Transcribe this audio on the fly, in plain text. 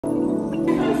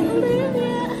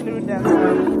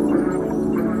dancer.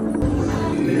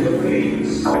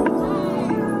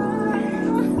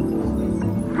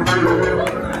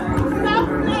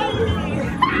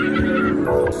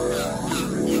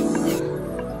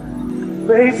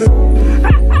 Baby.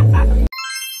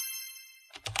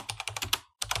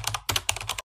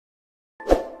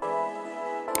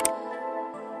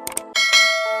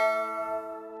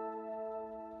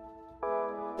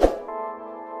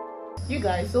 You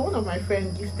guys, so one of my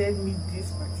friends gifted me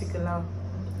this particular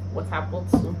water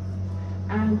bottle,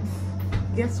 and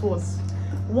guess what?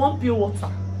 One pure water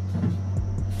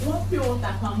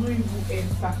cannot even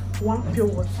enter. One pure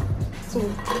water. So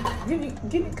give me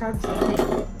card to me.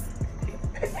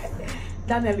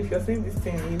 Daniel, if you're saying this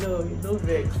thing, you know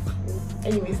vex.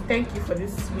 Anyways, thank you for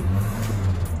this sweet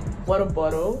water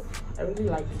bottle. I really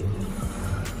like it.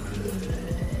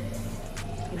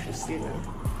 You should see them.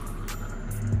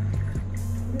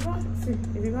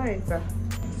 If you don't enter,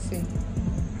 see.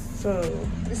 So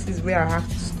this is where I have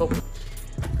to stop.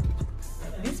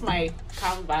 This is my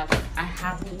canvas. I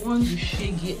have won the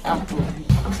shaggy apple.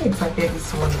 I'm so excited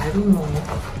this one. I don't know.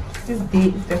 This day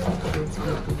is definitely going to be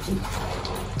a good day.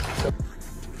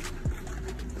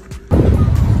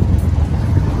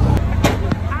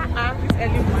 This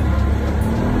early morning.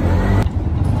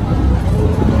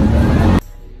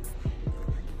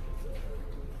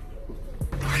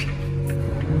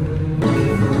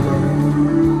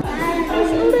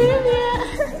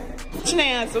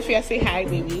 Sophia, say hi,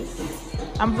 baby.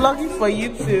 I'm vlogging for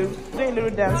YouTube. Do a little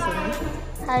dance for me.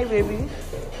 Hi, baby.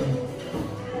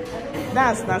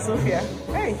 Dance now, Sophia.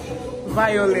 Hey,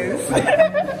 violence.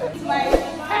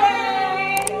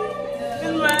 Hey,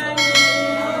 good morning.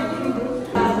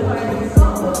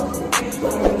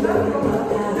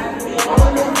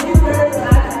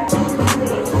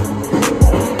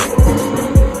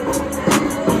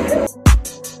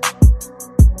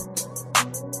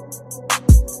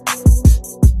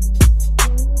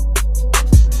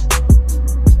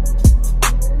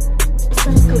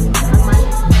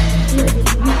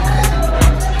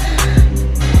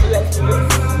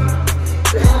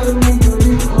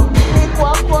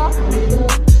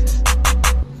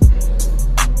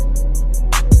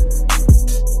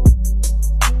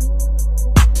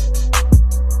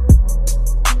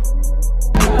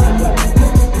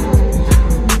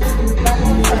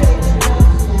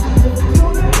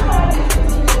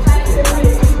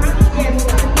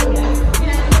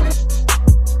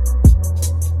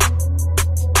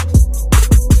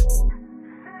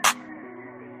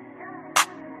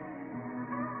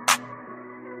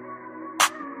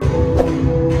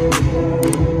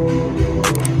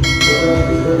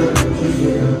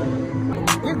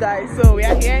 You guys, so we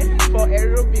are here for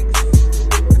aerobics.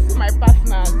 This is my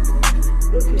partner.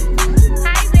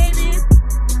 Hi, baby.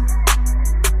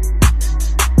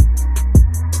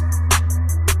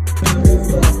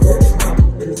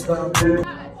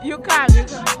 You can.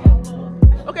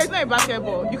 Okay, it's not a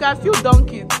basketball. You can still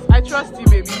dunk it. I trust you,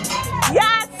 baby.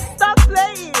 Yes, stop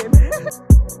playing.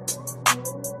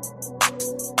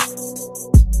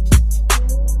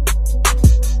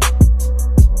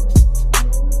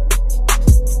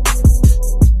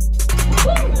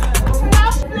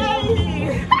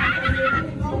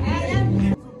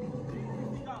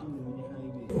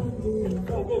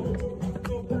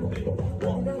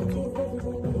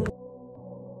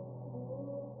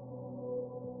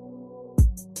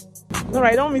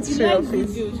 Alright, don't meet to show your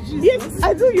face. Yes,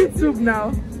 I do YouTube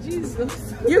now.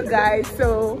 Jesus. You guys,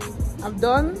 so I'm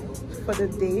done for the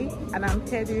day and I'm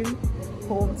heading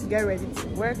home to get ready to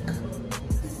work.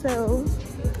 So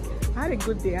I had a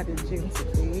good day at the gym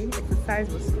today. Exercise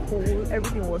was cool,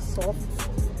 everything was soft.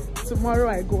 Tomorrow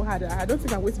I go harder. I don't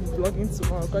think I'm going to be vlogging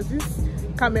tomorrow because this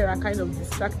camera kind of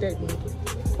distracted me.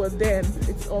 But then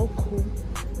it's all cool.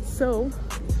 So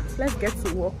let's get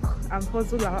to work and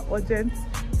hustle our urgent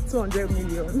 200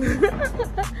 million.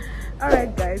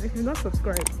 Alright guys, if you're not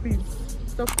subscribed, please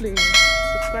stop playing,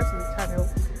 subscribe to the channel.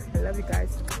 I love you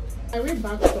guys. I went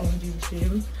back from the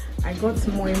gym. I got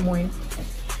moi.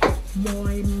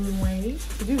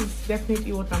 So this is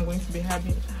definitely what I'm going to be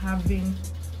having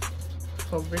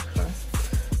for breakfast.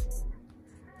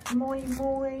 Moi.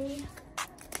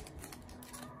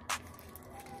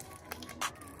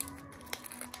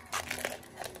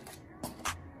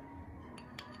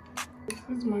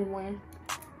 This is my way.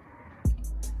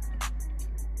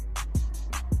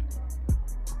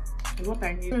 What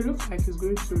I need. It looks like it's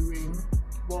going to rain,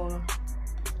 but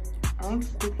I want to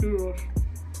quickly rush.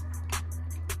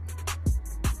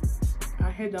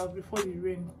 I head out before the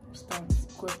rain starts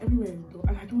because everywhere is dark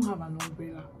and I don't have an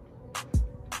umbrella.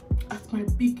 At my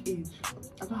big age,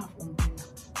 I don't have umbrella.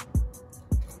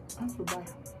 Time to buy.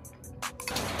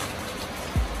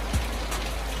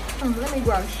 Let me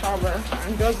go and shower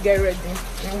and just get ready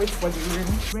and wait for the rain.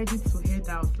 Ready to head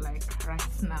out like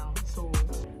right now, so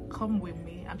come with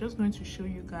me. I'm just going to show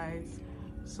you guys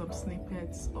some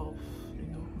snippets of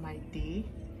my day.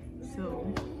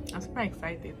 So I'm super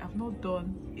excited. I've not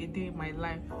done a day in my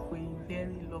life for a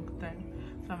very long time,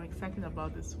 so I'm excited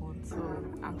about this one. So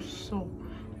I'm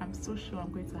so sure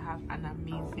I'm going to have an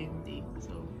amazing day.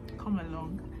 So come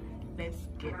along, let's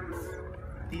get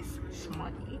this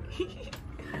money.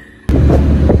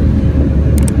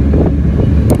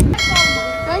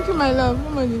 Thank you, my love.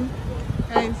 More money,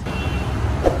 guys.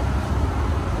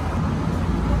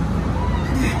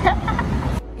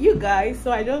 You guys,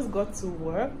 so I just got to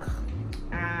work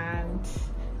and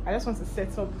I just want to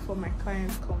set up before my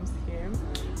client comes here.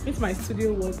 It's my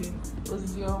studio wedding.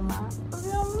 Ozioma.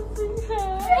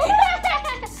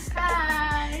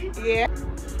 Hi. Yeah.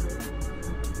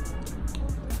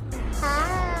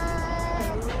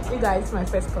 Hi. You guys, it's my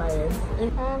first client.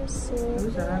 I'm so.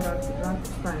 That's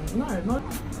fine. No, not.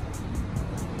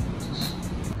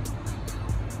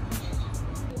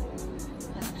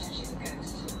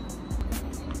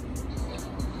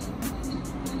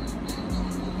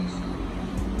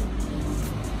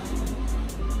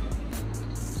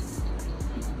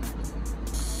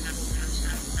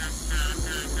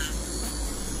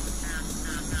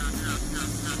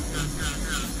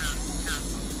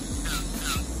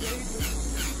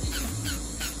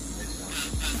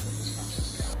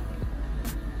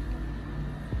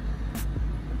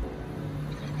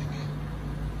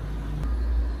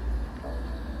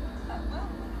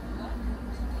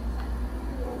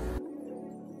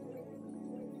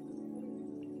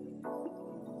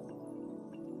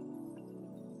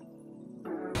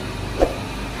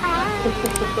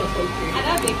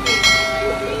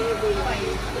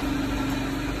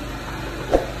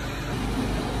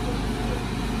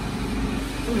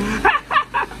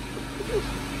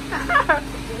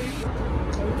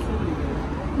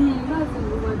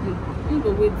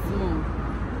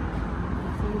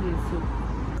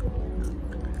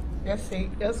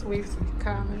 Just wave to the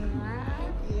camera.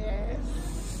 Yes.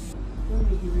 Let me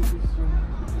give you this one.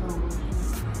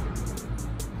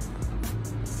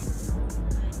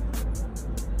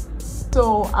 So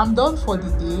I'm done for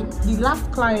the day. The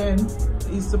last client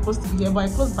is supposed to be here, but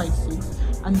I close by 6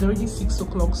 and it's already 6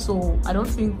 o'clock. So I don't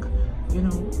think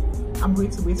I'm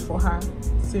going to wait for her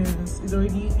since it's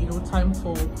already time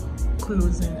for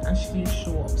closing and she didn't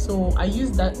show up. So I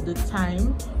used the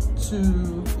time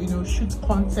to shoot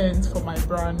content for my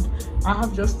brand. I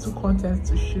have just 2 contents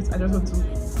to shoot. I just want to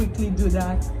quickly do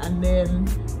that and then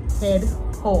head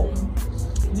home.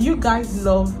 Do you guys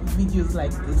love videos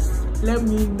like this? Let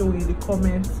me know in the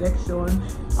comment section.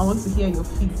 I want to hear your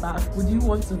feedback. Would you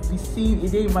want to be seeing a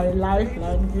day in my life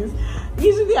like this?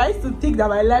 Usually I used to think that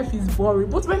my life is boring,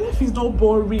 but my life is not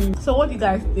boring. So what do you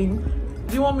guys think?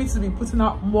 Do you want me to be putting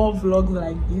out more vlogs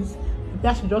like this? Maybe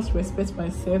I should just respect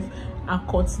myself and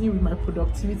continue with my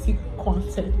productivity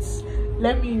content.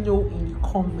 Let me know in the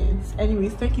comments.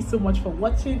 Anyways, thank you so much for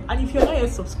watching, and if you're not yet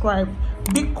subscribed,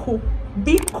 do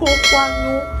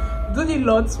the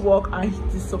Lord's work and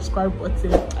hit the subscribe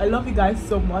button. I love you guys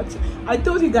so much. I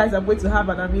told you guys I'm going to have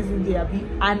an amazing day, Abby,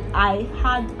 and I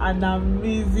had an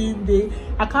amazing day.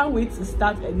 I can't wait to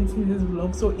start editing this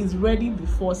vlog so it's ready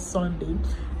before Sunday.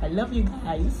 I love you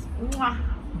guys.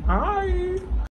 Bye.